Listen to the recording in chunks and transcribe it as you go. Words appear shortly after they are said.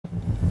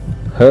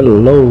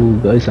Hello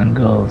guys and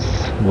girls,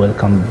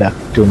 welcome back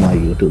to my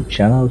YouTube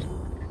channel.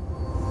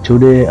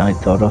 Today I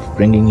thought of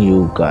bringing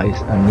you guys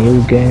a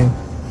new game.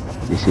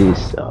 This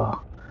is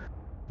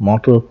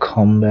Mortal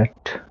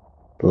Kombat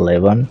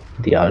 11,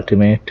 the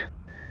ultimate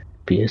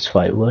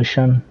PS5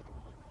 version.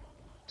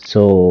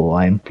 So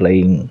I'm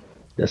playing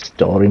the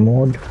story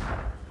mode.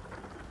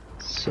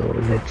 So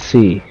let's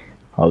see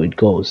how it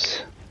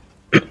goes.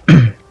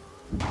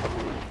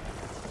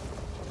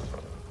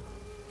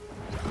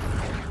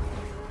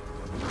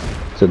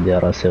 So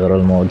there are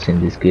several modes in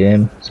this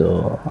game,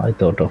 so I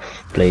thought of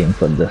playing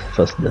for the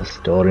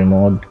story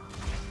mode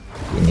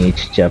in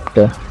each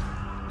chapter.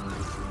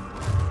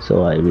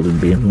 So I will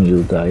bring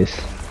you guys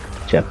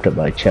chapter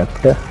by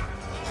chapter,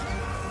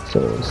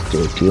 so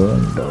stay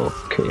tuned.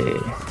 Okay,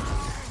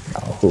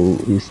 now who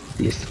is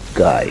this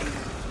guy?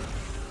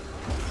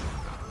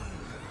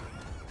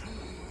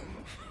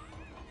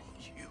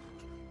 You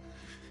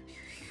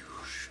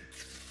should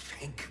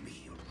thank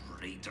me,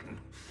 Raiden.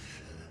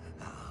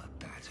 Our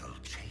battle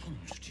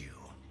changed you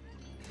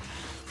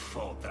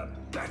for the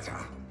better.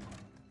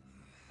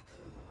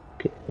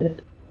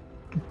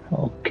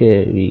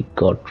 Okay, we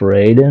got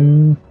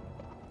Raiden.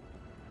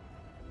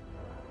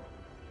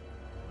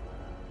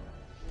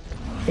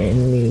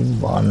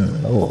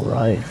 Anyone? Oh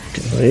right,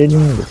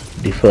 Raiden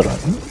is different.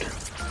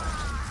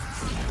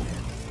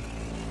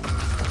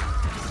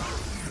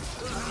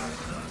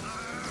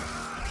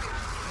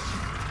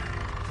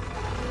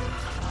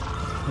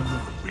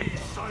 Be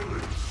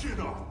silent,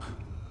 Shinnok.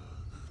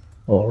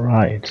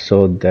 Alright,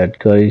 so that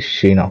guy is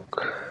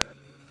Shinnok.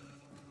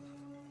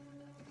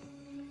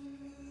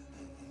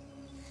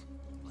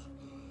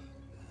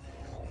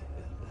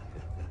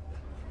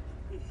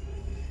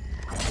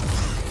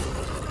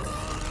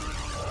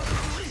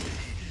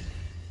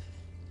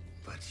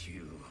 But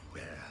you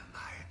wear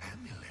my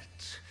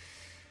amulet.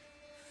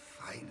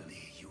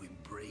 Finally, you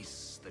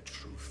embrace the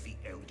truth the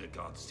Elder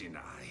Gods deny.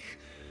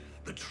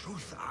 The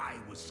truth I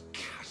was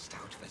cast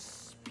out for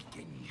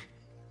speaking.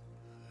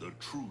 The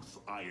truth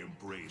I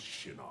embrace,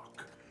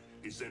 Shinnok,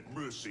 is that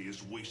mercy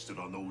is wasted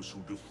on those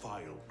who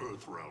defile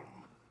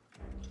Earthrealm.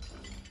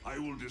 I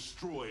will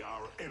destroy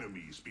our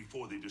enemies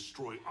before they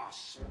destroy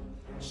us,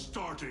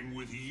 starting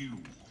with you.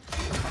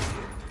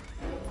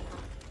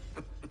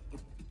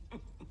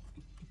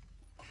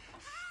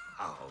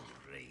 Oh,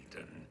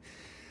 Raiden.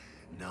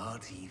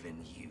 Not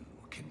even you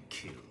can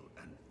kill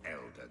an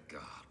Elder God.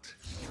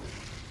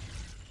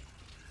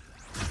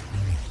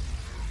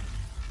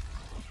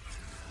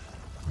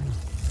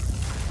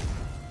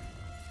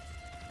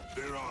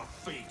 There are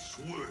fates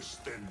worse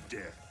than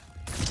death.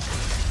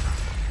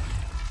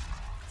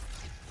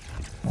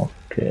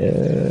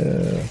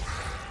 Okay.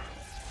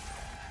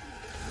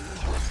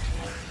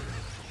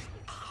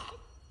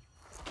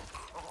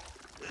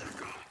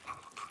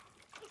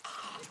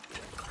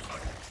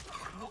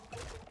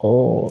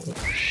 Oh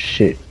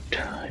shit,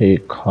 he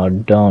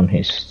cut down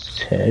his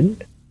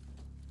head.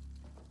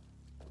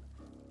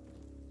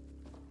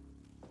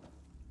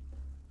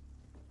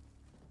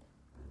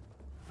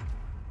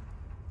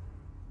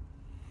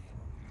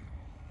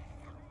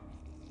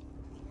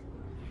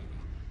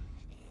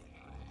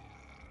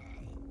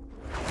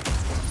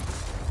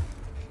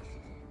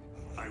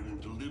 I will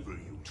deliver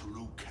you to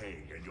Liu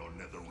Kang and your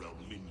Netherrealm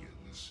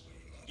minions.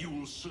 You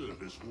will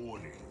serve as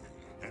warning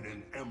and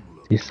an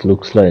emblem. This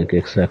looks like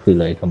exactly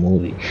like a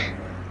movie.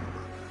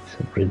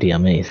 So pretty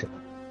amazing.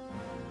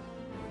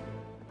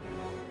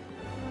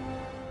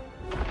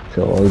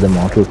 So all the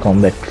Mortal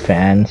Kombat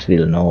fans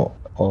will know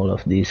all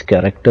of these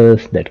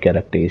characters. That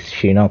character is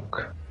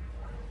Shinnok,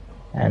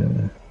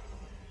 and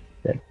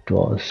that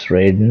was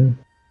Raiden.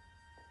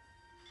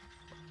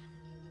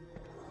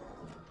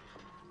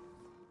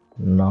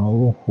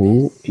 Now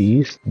who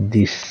is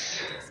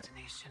this?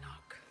 Destiny,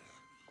 Shinnok.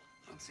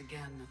 Once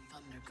again, the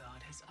Thunder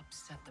God has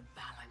upset the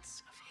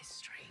balance of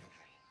history.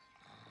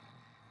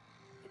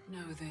 But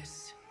know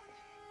this.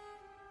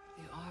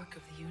 The arc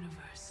of the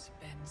universe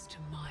bends to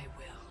my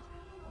will.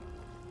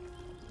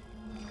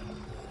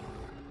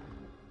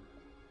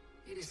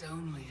 It is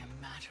only a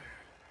matter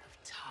of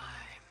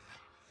time.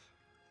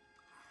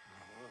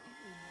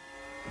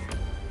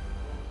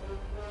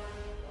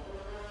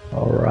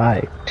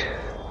 Alright.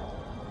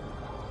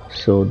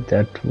 So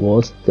that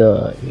was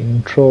the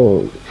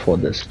intro for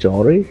the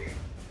story.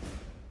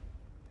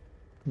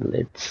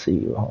 Let's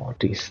see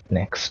what is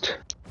next.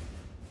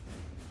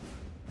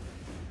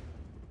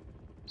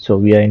 So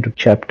we are into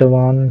chapter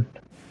 1,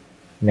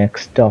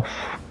 next of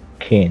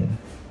kin.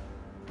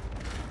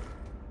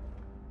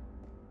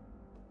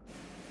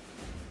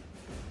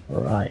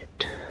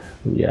 Right,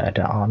 we are at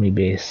an army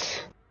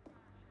base.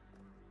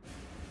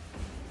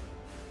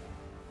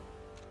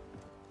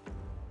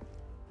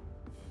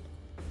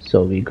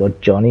 So we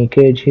got Johnny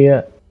Cage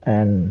here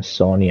and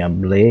Sonya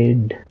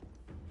Blade.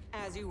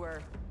 As you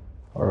were.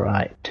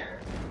 Alright.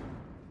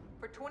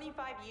 For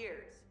 25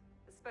 years,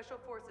 the Special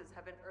Forces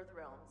have been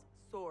Earthrealm's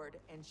sword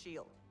and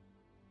shield.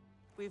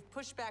 We've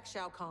pushed back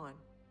Shao Kahn,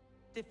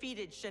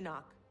 defeated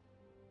Shinnok,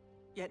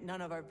 yet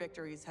none of our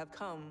victories have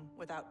come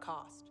without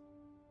cost.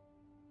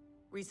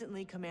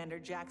 Recently, Commander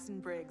Jackson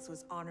Briggs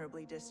was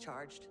honorably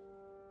discharged.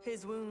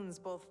 His wounds,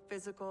 both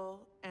physical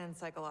and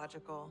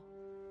psychological,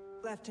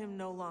 left him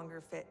no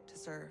longer fit to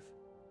serve.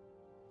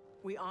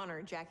 We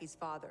honor Jackie's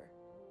father,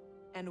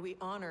 and we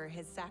honor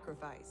his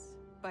sacrifice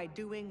by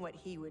doing what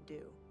he would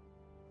do.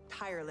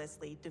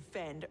 Tirelessly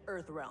defend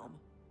Earthrealm.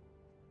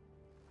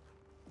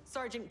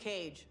 Sergeant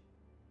Cage,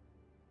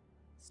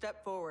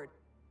 step forward.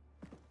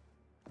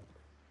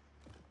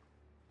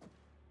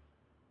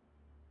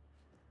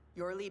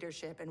 Your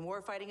leadership and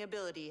warfighting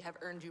ability have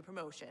earned you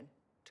promotion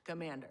to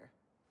commander.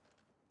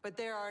 But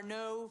there are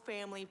no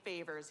family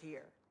favors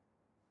here.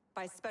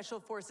 By Special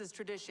Forces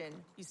tradition,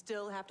 you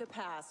still have to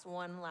pass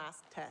one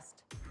last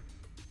test.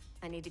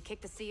 I need to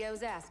kick the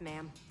CO's ass,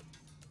 ma'am.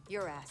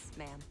 Your ass,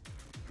 ma'am.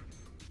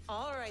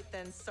 All right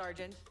then,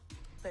 Sergeant.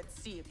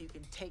 Let's see if you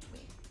can take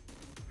me.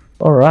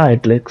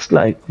 Alright, looks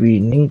like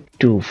we need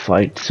to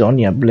fight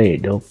Sonya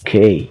Blade.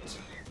 Okay.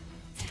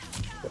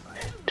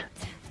 Right.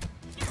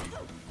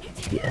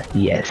 Yeah,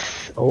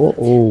 yes.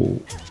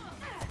 Oh.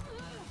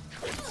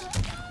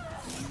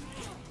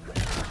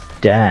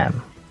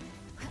 Damn.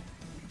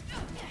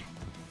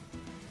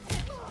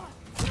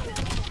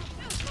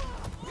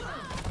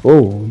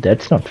 Oh,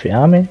 that's not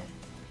fair, man.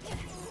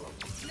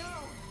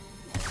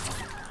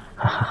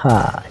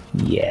 Haha,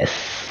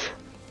 yes.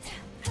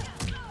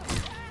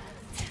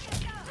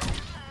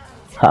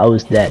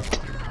 How's that?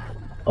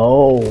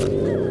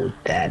 Oh,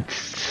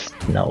 that's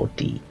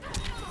naughty.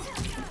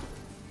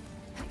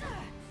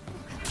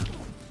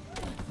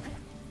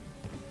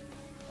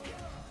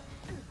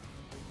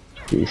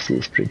 This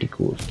is pretty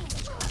cool.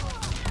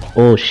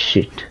 Oh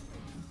shit.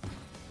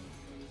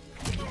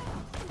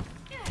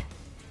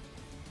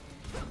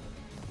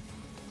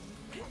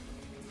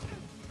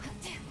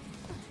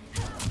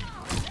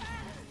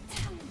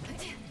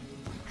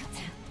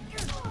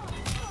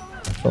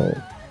 Oh.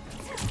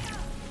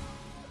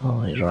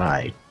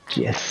 Alright,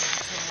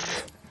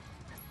 yes.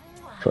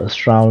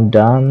 First round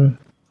done.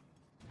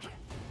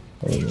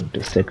 Moving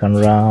to second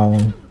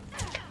round.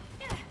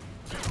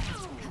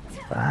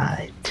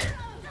 Right.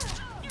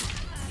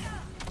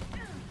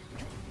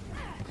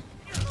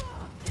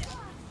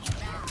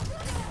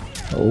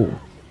 Oh.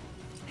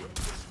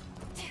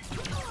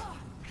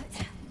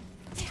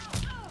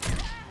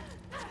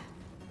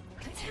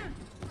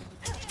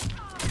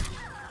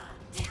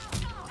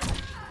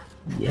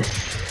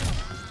 Yes.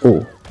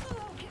 Oh.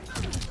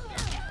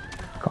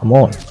 Come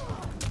on.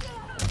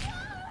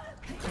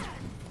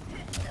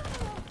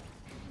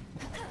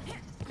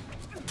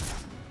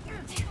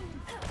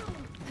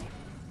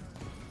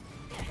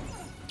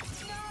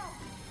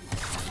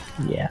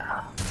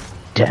 Yeah.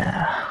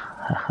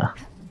 Damn.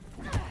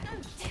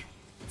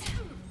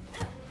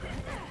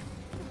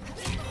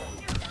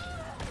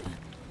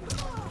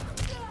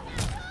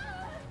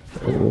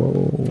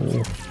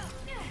 Oh.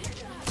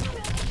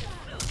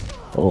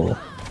 Oh.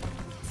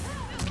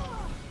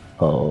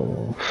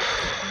 Oh.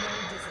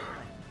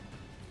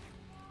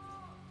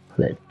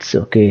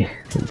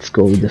 Let's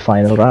go with the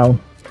final round.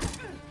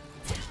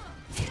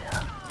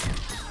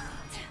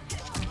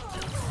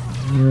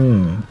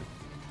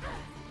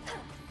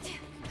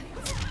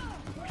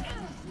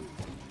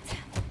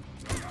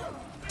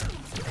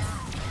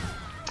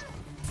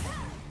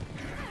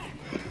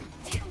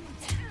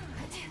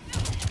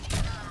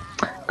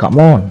 Come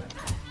on.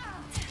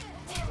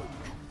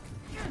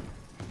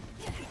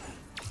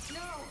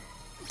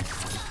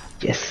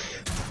 Yes.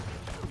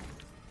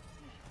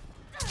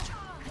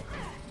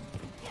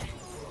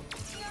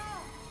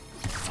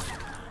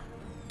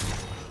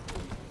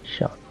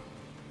 Shot.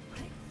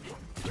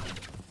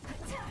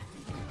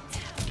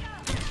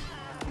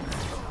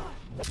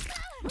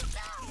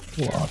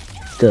 What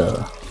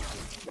the?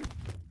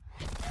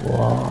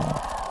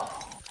 Wow.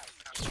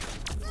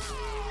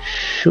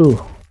 Shoo.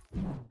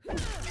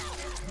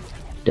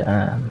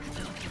 Damn.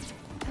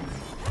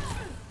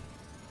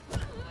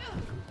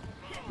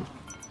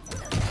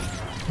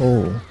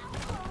 Oh.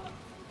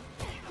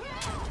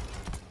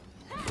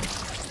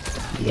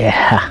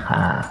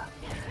 Yeah.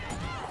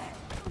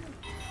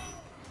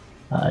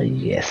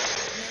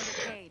 Yes.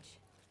 Commander Cage,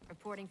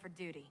 reporting for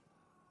duty.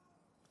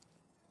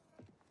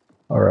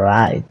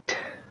 Alright.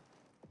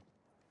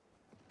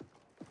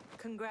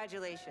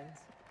 Congratulations,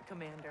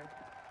 Commander.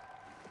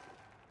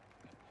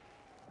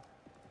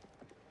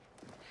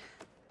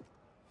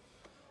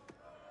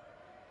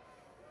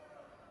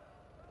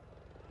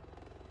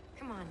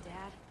 Come on,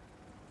 Dad.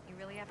 You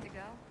really have to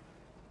go?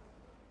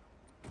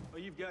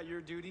 Well, you've got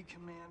your duty,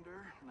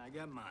 Commander, and I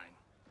got mine.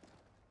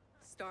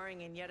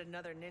 Starring in yet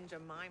another Ninja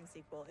Mime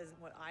sequel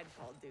isn't what I'd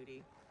call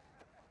duty.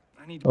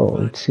 I need to Oh,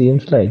 provide it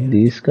seems some like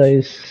these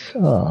guys, She's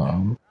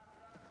mom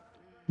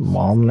got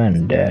and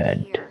somebody dad,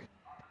 here.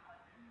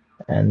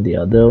 and the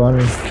other one,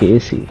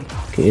 Casey.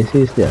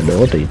 Casey is their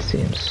daughter, it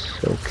seems.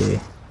 Okay.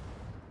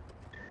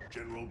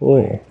 General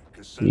Oh, Blade,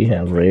 we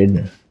have Cassandra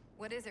Raiden. Cage,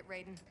 What is it,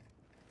 Raiden?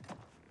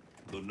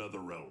 the Nether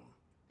Realm.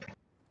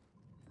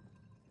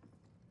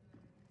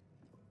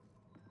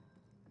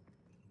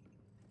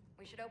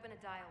 We should open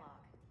a dialogue.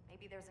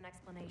 Maybe there's an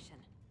explanation.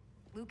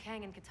 Liu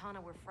Kang and Katana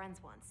were friends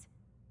once.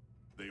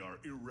 They are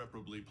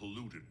irreparably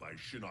polluted by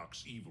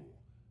Shinnok's evil.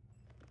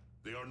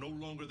 They are no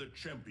longer the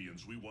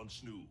champions we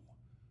once knew.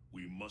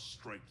 We must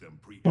strike them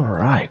preemptively.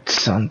 Alright,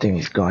 something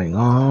is going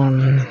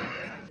on.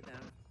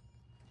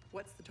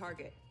 What's the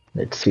target?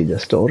 Let's see the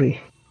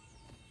story.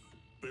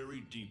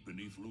 Buried deep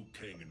beneath Liu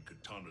Kang and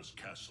Katana's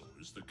castle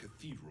is the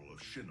Cathedral of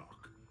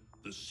Shinnok,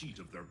 the seat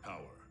of their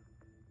power.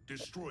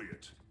 Destroy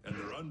it, and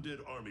their undead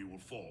army will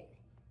fall,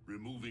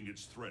 removing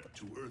its threat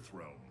to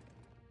Earthrealm.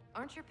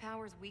 Aren't your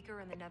powers weaker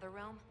in the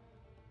Netherrealm?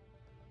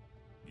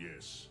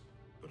 Yes,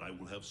 but I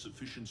will have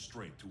sufficient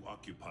strength to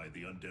occupy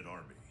the undead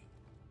army.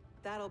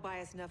 That'll buy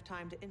us enough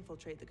time to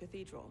infiltrate the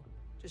cathedral.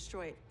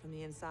 Destroy it from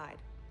the inside.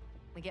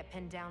 We get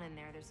pinned down in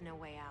there, there's no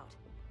way out.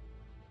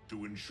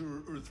 To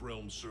ensure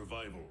Earthrealm's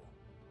survival,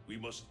 we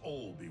must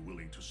all be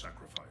willing to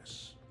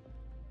sacrifice.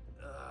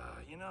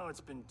 You know,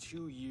 it's been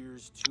 2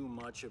 years too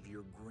much of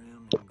your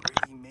grim and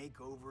gritty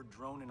makeover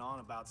droning on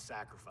about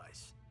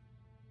sacrifice.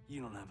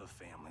 You don't have a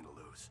family to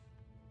lose.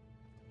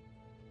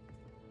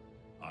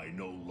 I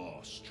know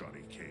loss,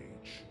 Johnny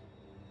Cage.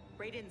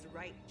 Raiden's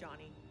right,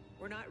 Johnny.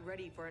 We're not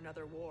ready for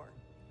another war.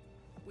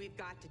 We've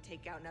got to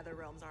take out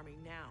Netherrealm's army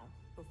now,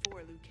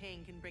 before Liu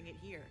Kang can bring it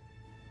here.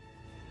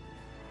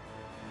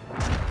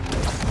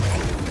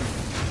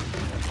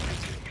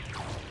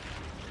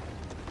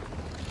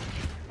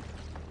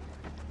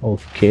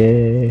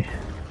 Okay.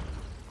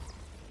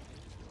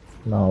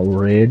 Now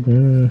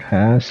Raiden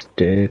has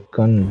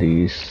taken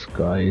these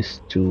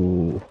guys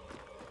to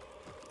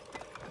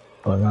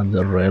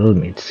another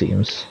realm, it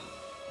seems.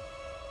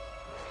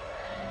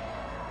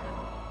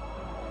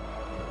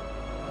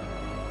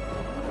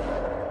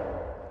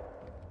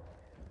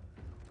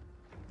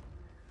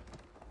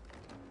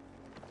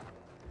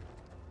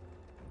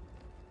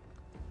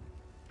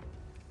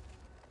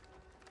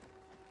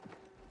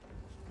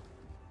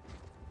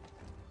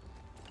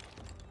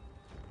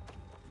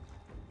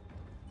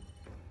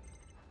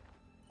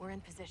 We're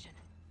in position.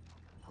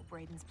 Hope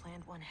Raiden's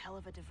planned one hell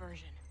of a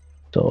diversion.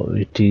 So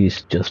it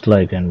is just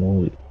like a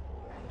movie.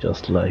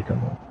 Just like a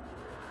movie.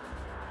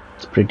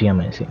 It's pretty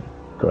amazing.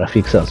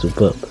 Graphics are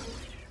superb.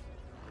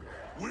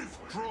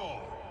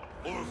 Withdraw,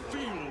 or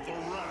feel the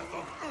wrath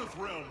of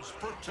Earthrealm's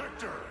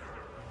protector!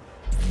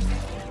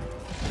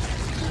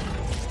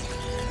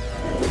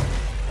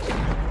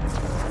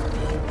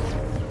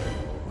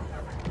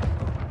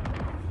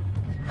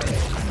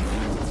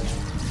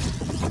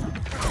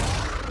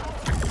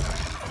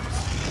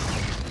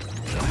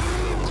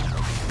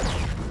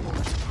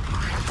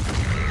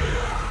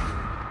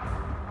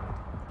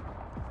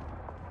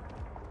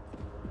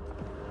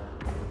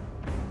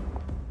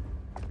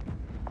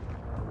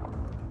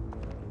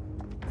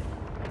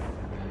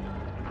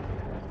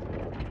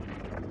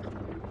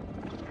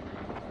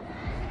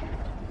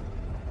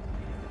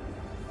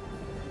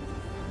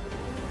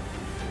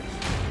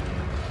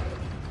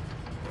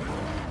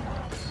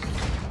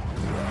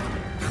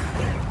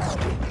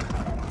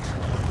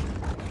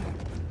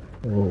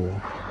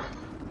 Oh.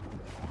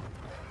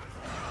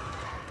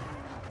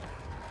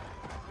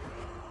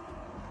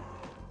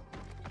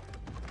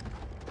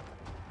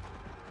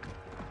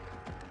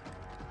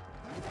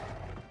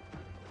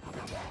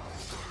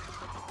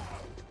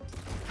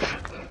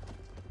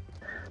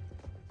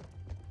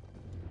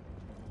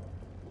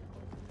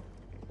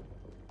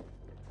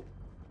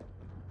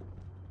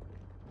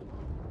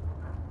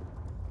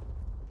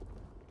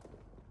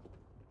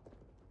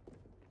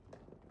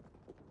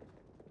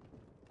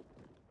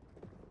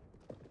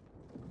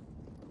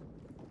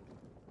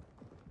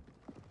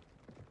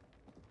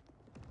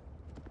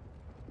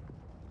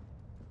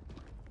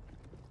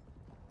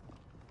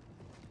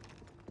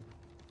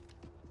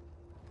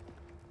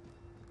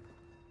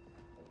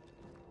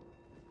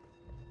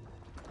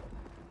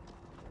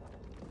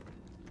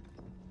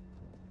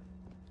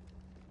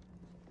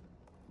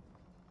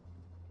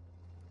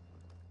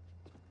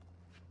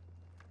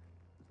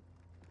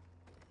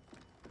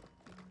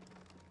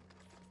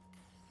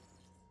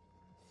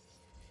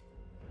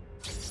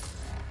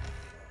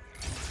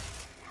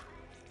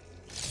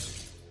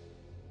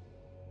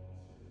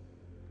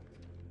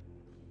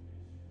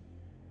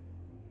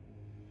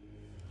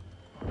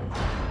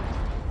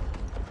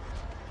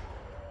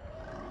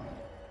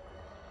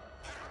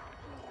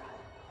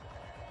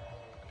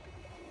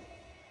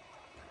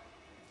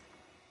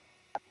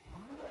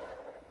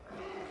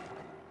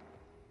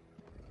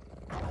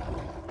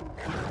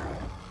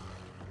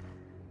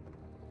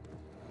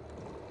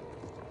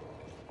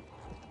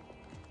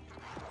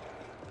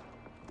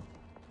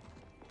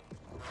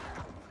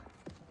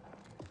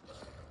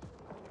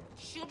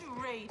 Should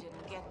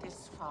Raiden get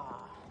this far?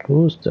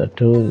 Who's that?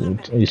 Who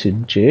is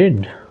it?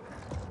 Jade?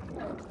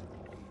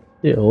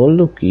 They all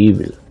look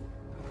evil.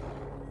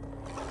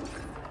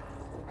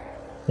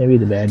 Maybe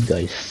the bad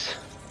guys.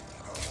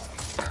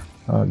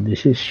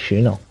 This is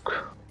Shinnok.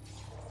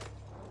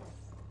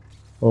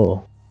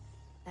 Oh,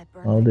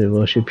 now they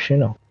worship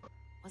Shinnok.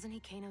 Wasn't he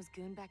Kano's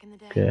goon back in the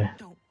day? Okay.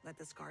 Don't let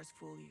the scars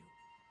fool you.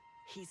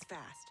 He's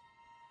fast.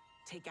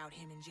 Take out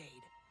him and Jade.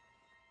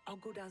 I'll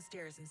go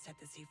downstairs and set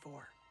the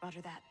C4.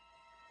 Roger that.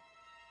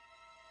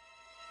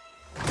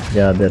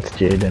 Yeah, that's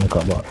Jade and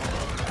Kombat.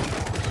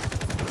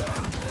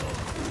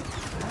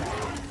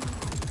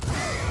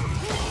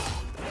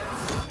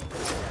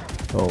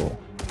 Oh.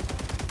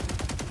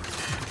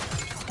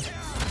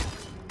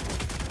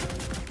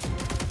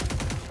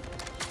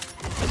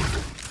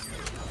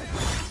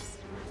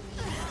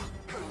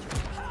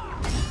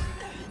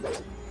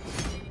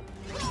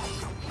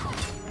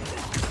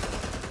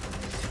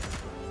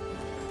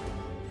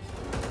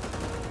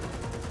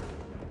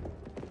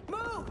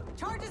 Move!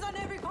 Charges on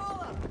every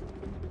column!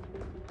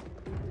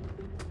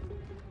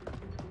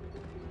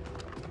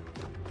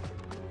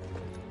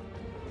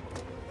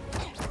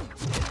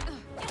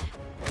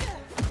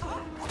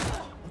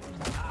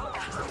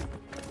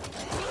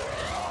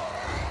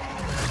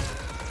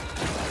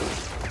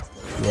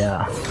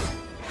 Yeah.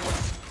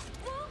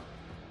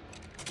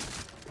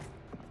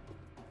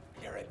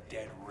 You're a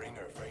dead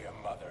ringer for your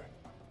mother.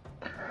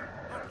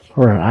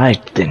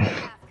 Alright then,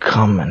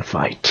 come and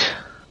fight.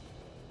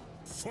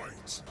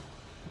 Fight!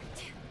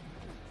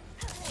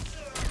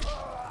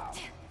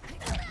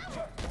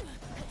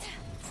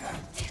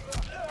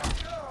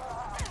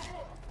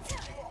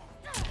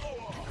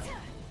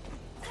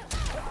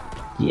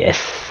 Yes.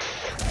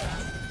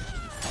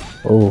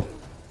 Oh.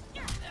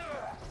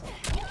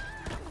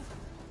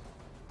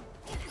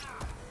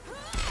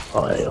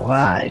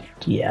 Alright,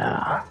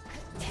 yeah.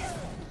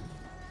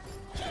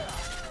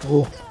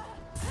 Oh.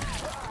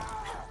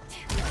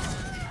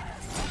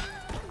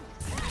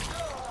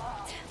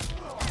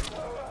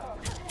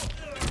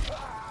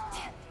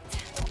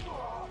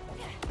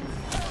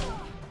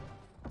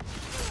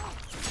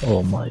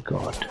 Oh my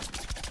god.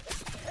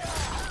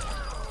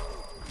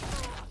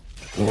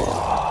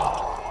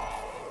 Wow.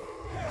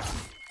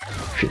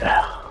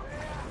 Yeah.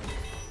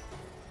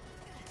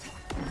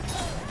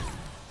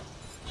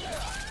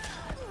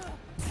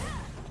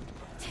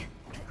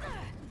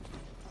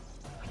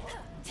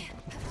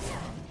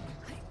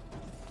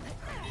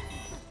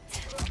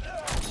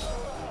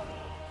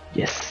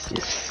 Yes,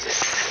 yes,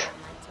 yes.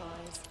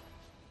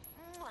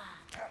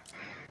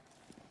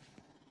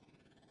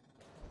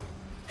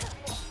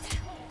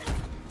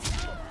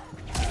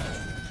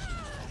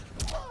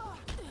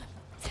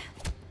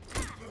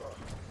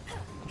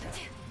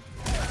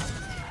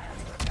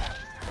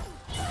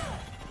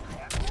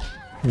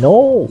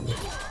 No.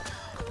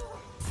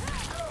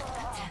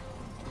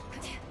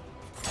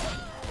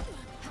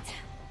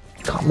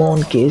 Come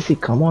on, Casey.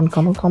 Come on,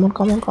 come on, come on,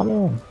 come on, come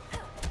on.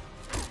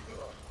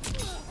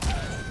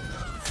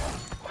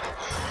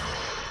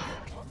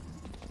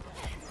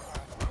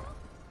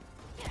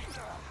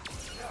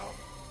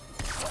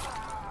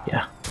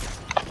 Yeah.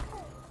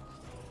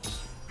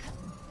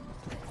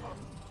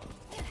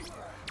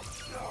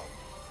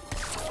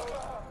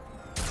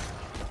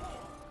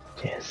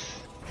 Yes.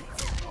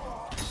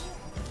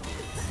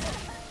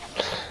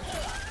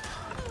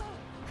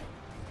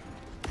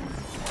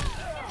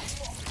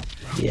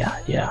 Yeah,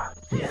 yeah,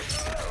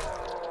 yes.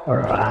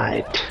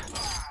 Alright.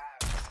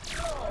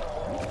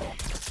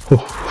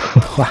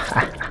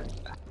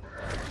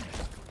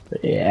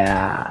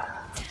 Yeah.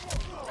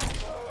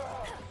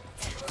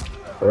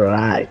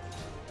 Right.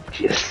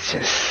 Yes,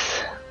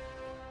 yes.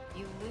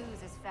 You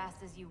lose as fast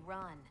as you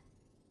run.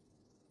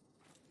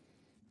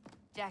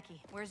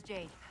 Jackie, where's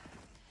Jade?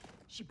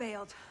 She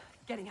bailed.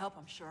 Getting help,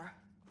 I'm sure.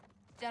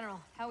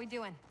 General, how we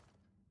doing?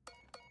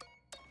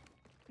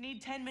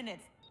 Need 10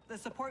 minutes. The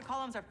support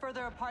columns are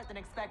further apart than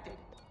expected.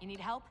 You need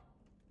help?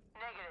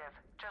 Negative.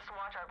 Just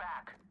watch our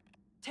back.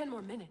 10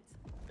 more minutes.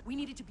 We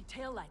needed to be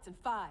taillights in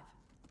 5.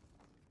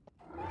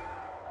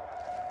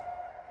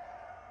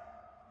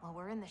 Well,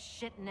 we're in the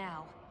shit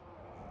now.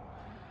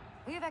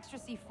 We have extra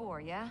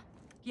C4, yeah?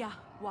 Yeah,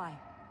 why?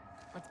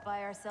 Let's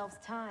buy ourselves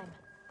time.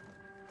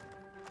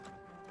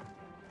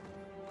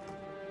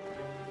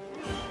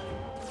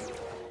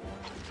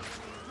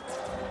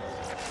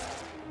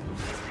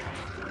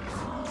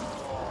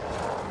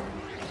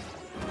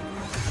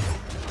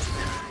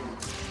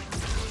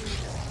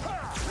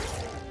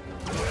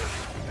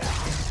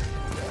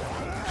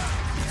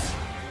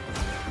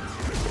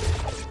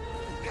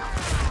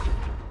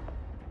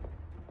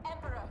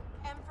 Emperor,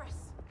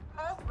 Empress,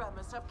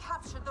 Earthrealmers have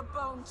captured the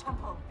Bone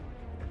Temple.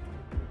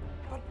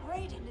 But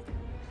Raiden...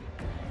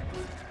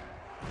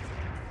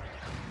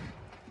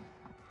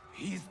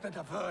 He's the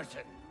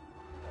diversion.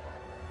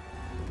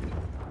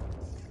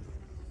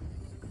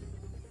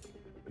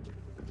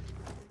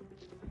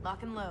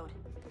 Lock and load.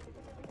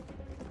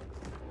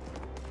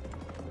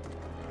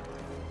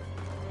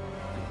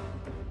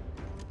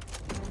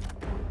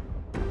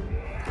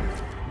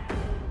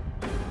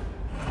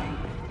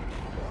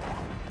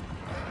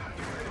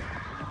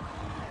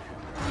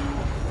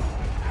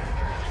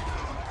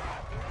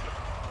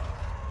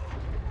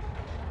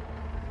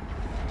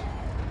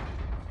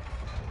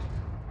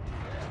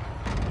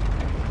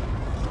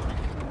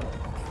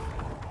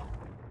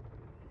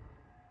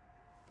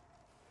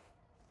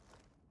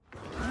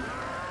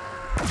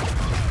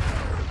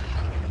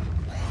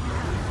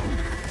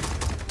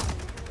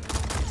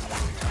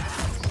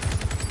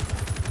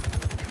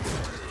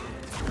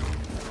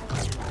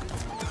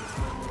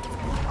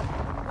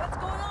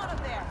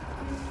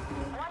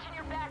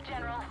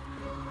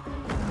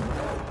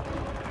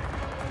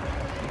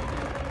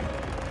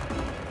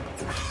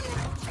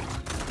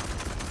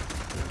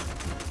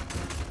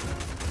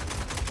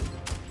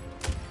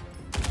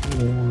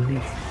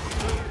 Holy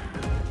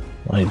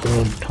my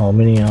god, how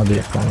many are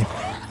there coming?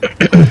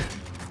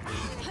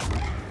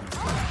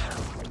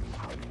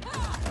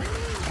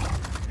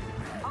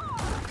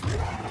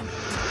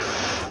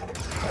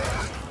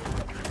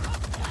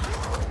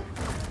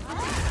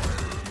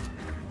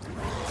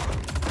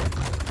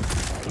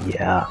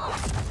 Yeah.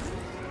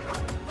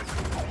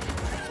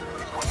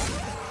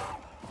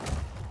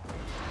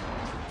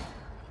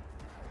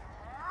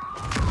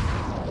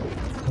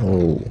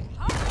 Oh.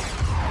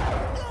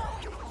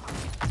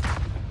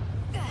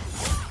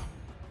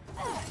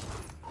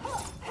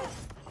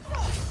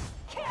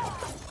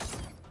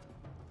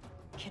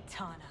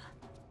 Kitana,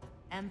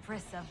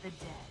 Empress of the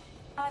Dead.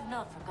 I've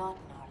not forgotten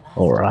our last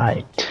All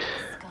right.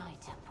 Sky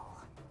Temple.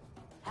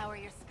 How are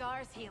your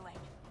scars healing?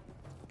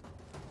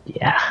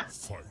 Yeah.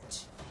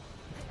 Fight.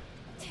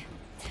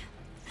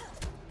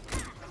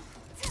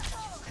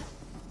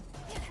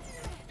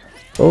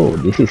 Oh,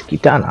 this is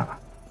Kitana.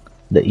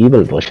 The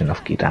evil version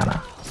of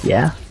Kitana.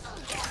 Yeah.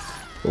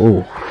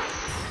 Oh.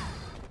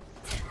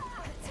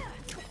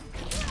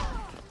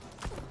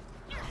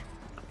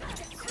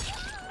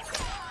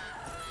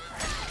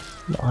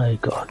 My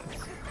god.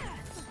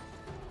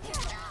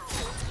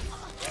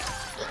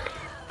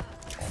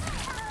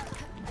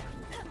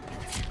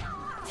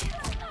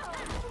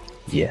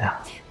 Yeah.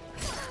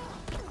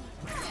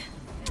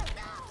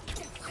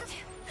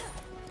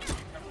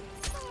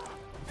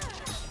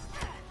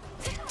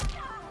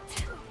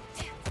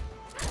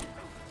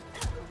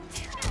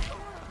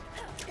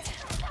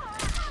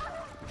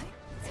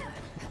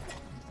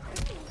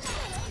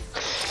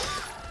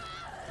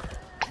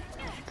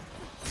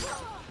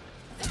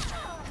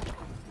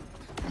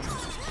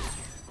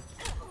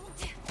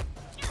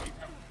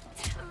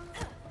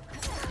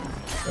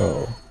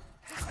 Oh.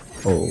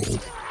 Oh.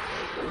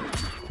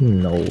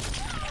 No.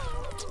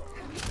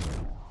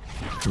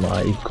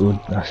 My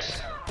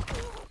goodness.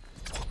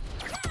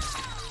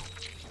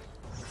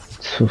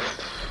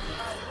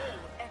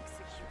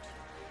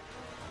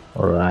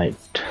 Alright.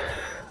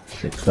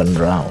 Second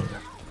round.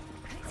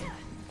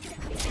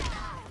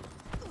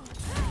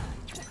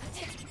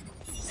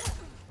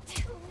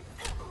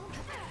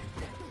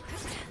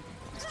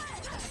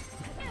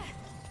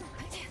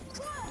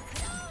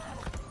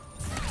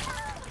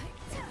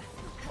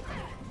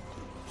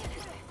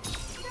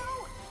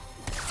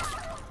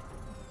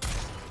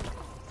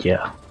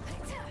 Yeah.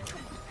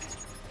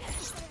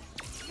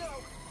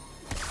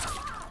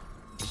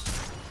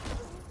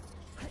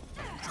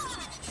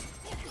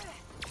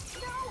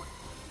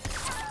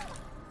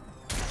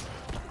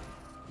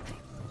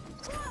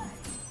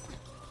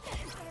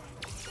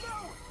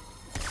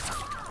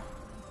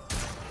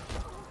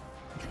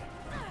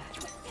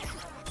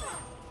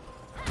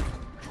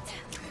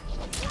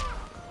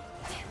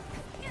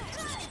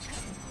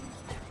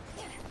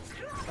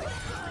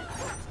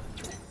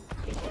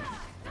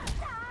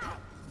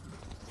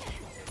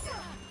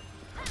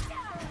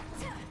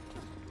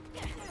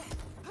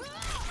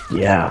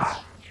 Yeah.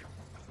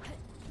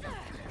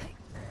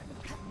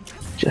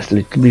 Just a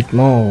little bit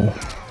more.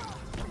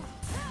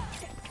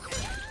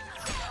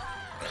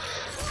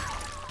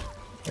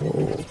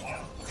 Oh.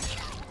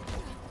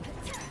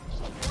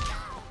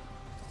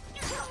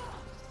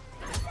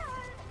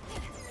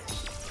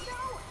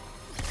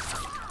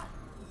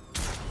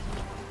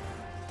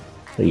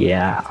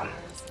 Yeah.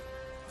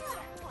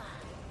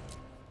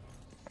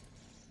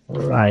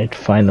 Alright,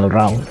 final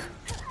round.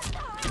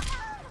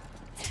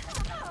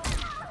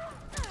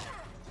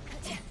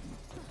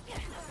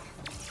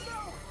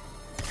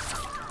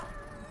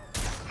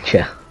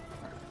 Yeah.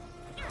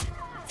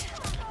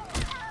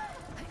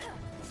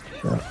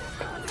 Sure.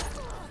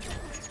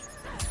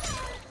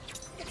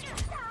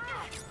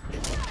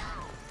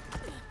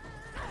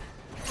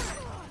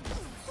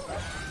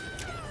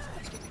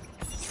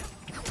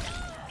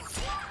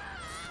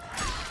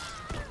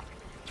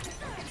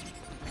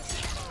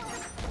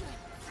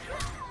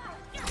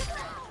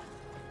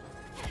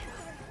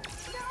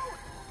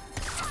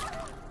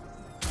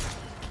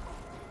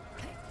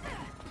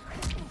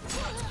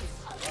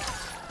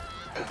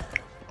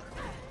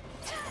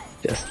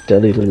 Just a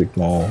little bit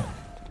more.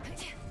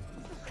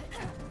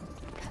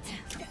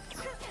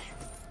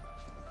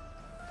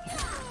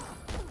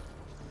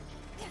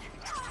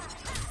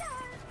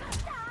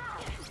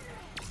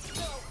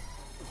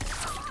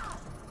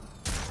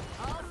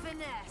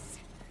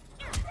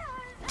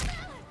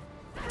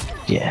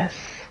 Yes.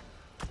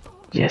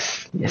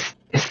 Yes, yes,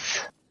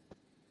 yes.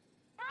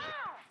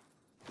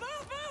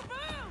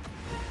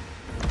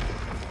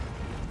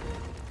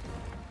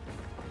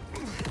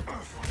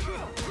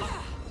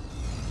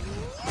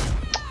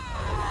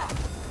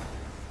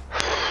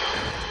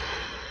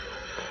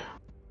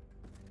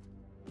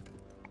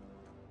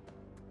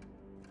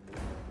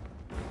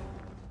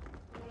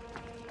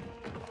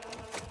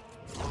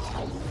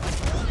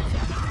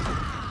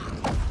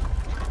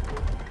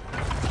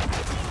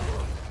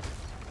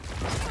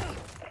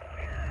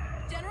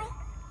 General?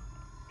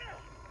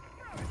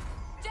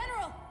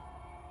 General!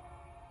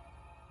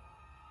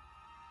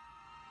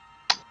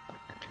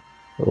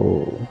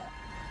 Oh.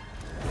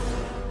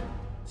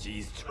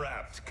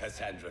 trapped,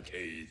 Cassandra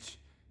Cage.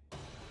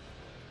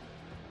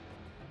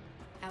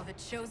 How the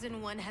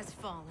Chosen One has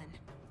fallen.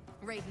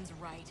 Raiden's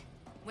right.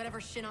 Whatever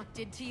Shinnok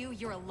did to you,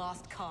 you're a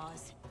lost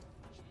cause.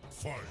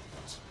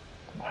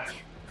 Fight.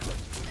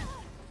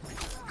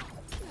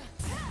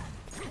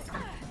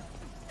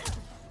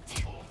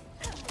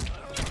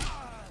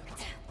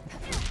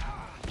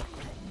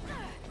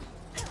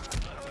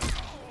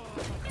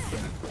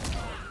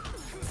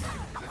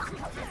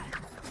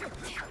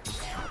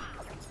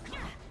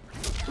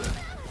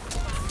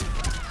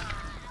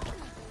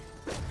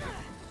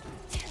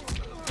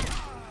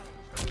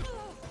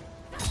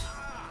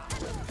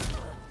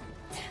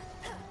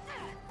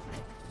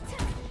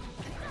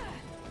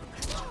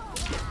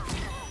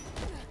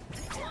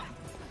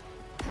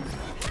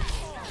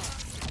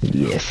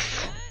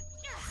 Yes.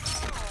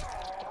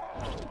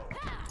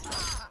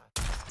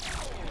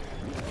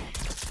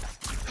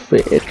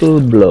 Fatal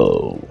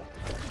blow.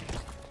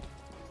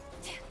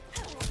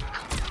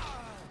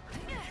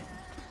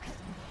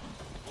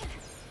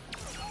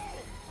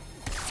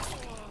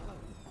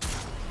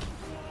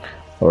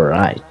 All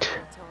right.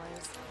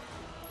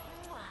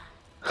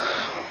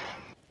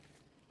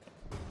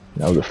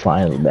 Now the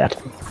final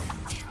battle.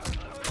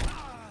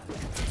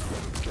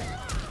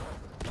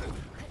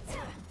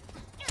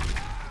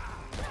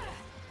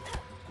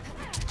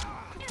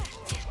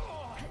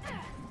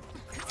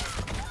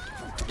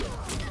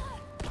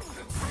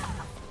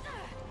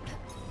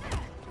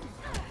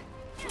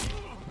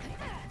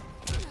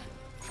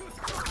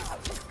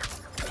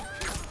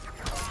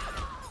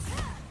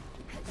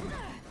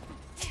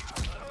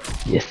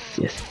 Yes,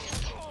 yes.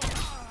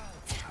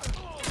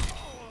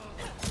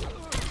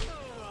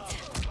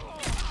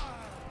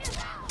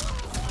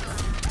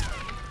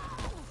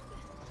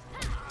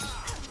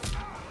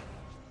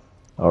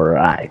 All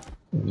right.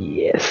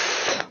 Yes.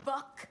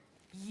 Fuck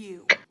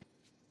you.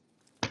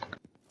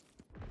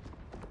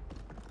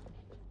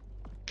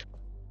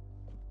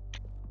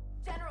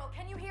 General,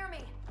 can you hear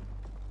me?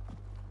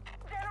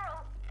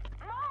 General!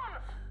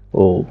 Mom!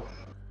 Oh,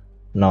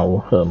 now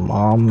her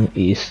mom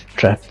is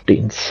trapped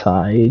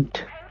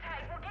inside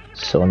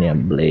Sonya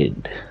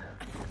Blade.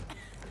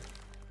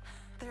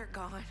 They're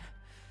gone.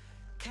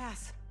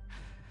 Cass,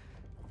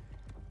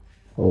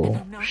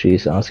 Oh,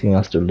 she's asking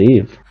us to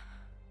leave.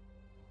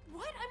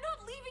 What? I'm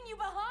not leaving you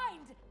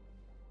behind.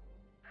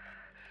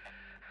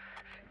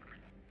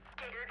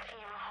 Get your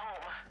team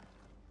home.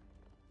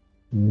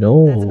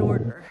 that's an No.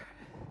 order.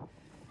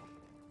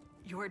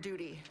 Your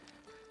duty.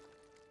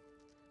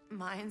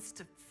 Mine's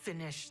to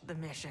finish the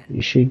mission.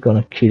 Is she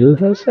gonna kill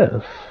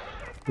herself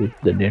with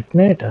the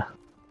detonator?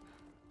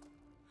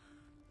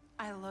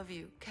 I love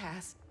you,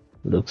 Cass.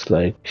 Looks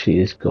like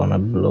she's gonna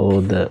blow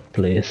the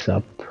place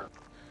up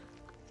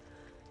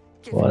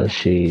Give while it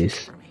back and kiss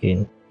she's for me.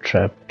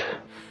 entrapped.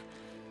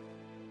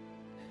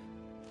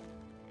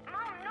 Mom,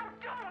 no,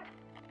 don't!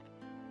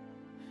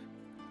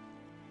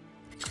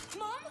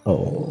 Mom?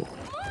 Oh,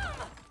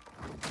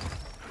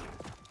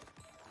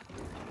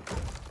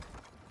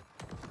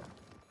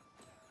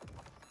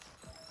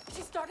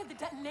 She started the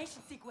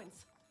detonation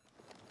sequence.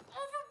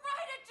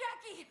 Override it,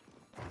 Jackie!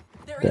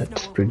 There is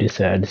that's no pretty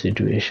sad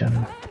situation.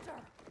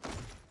 Commander!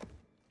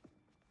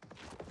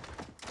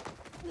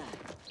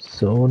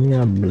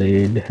 Sonya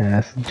Blade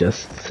has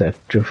just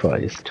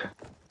sacrificed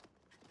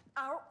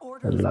Our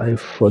her orders were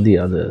life to for the leave.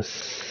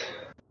 others.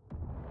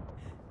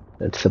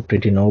 That's a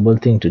pretty noble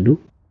thing to do.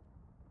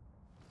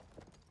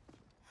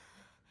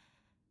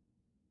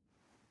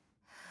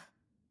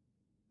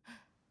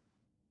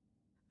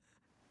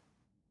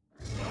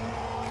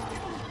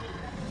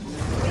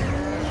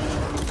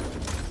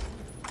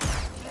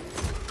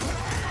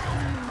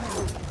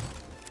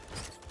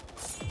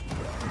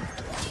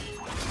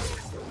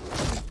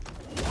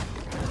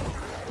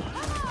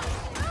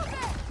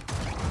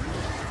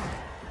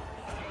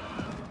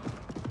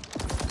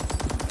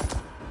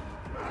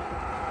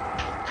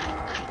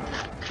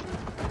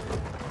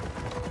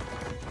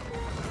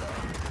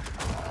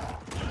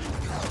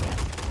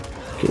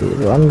 Okay,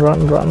 run,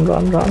 run, run,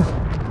 run, run.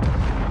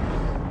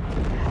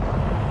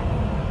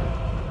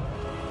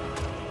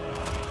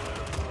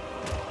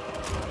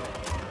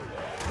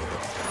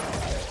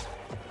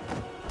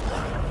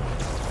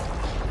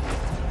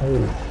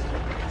 Oh.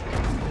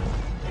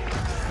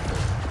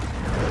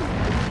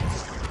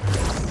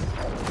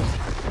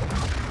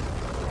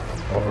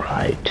 All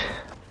right.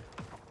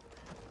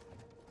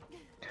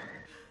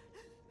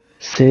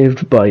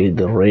 Saved by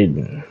the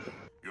Raiden.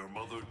 Your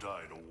mother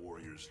died a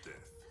warrior's death.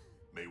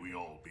 May we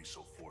all be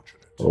so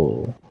fortunate.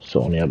 Oh,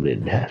 Sonya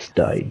Blade has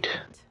died.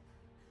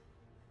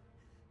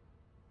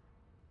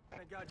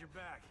 I got your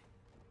back.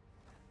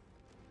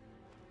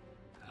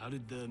 How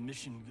did the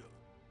mission go?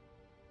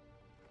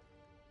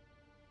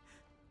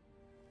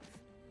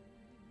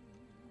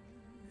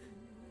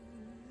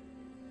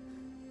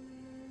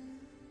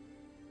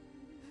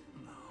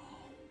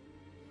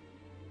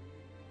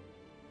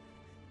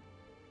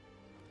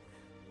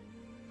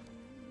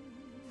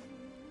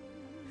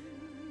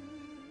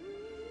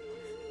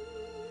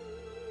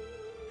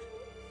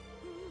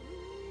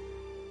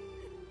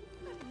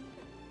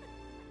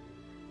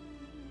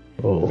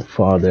 Oh,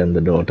 father and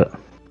the daughter.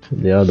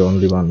 They are the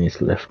only one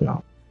is left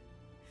now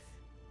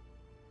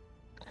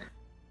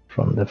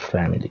from the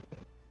family.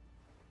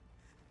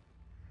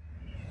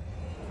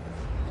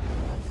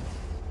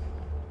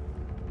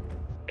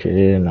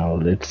 Okay, now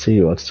let's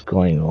see what's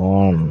going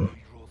on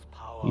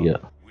here.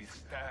 We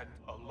stand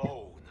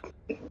alone.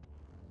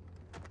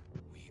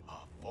 We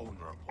are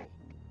vulnerable.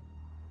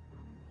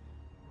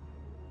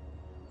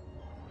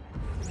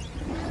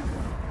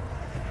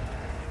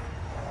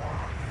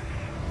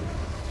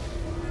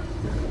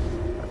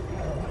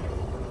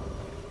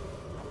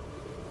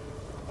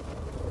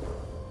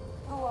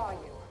 Who are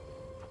you?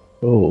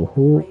 Oh,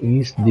 who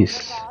is Elder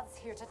this? gods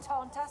here to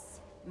taunt us?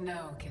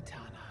 No,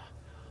 Kitana.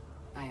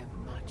 I am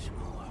much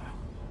more.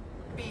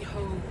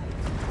 Behold.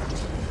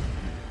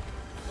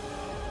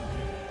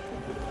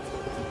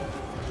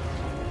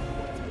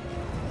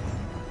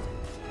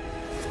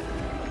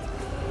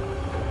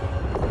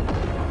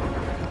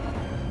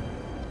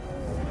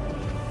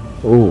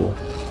 Oh,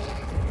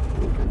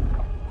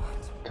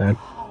 that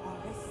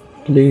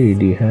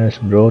lady has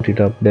brought it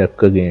up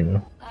back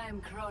again. I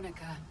am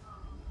Kronika,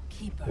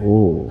 keeper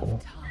Oh,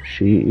 of time.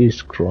 she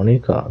is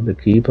Kronika, the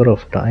keeper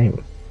of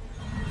time.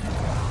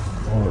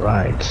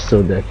 Alright,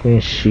 so that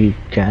means she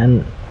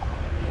can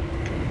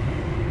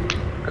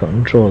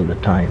control the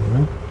time,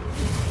 no?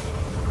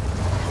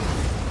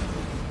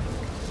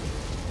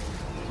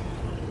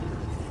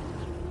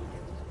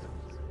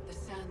 The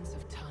sands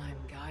of time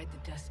guide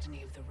the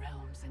destiny of the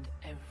realms and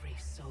every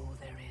soul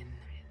therein.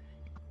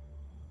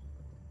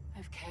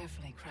 I've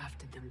carefully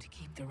crafted them to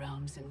keep the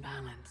realms in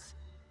balance.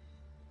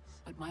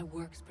 But my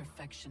work's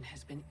perfection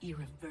has been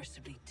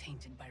irreversibly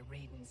tainted by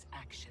Raiden's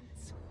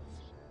actions.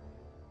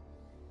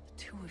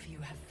 The two of you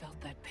have felt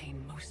that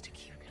pain most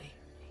acutely.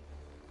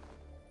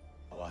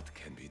 What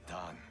can be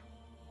done?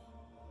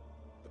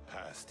 The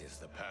past is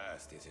the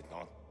past, is it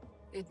not?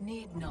 It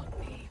need not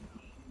be.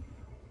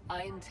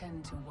 I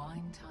intend to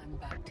wind time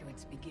back to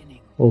its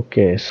beginning.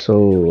 Okay,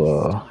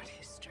 so Restart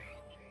history.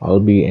 I'll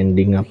be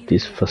ending up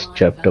this first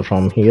chapter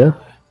from here.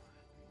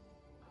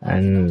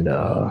 And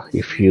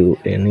if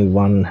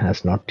anyone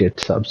has not yet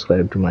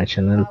subscribed to my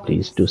channel,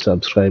 please do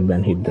subscribe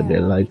and hit the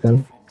bell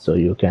icon so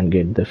you can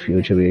get the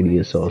future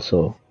videos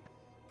also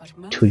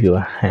to your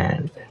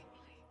hand.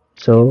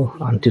 So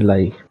until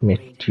I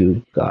meet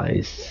you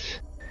guys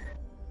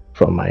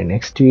from my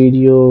next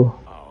video,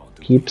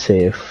 keep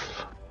safe.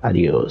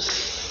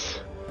 Adios.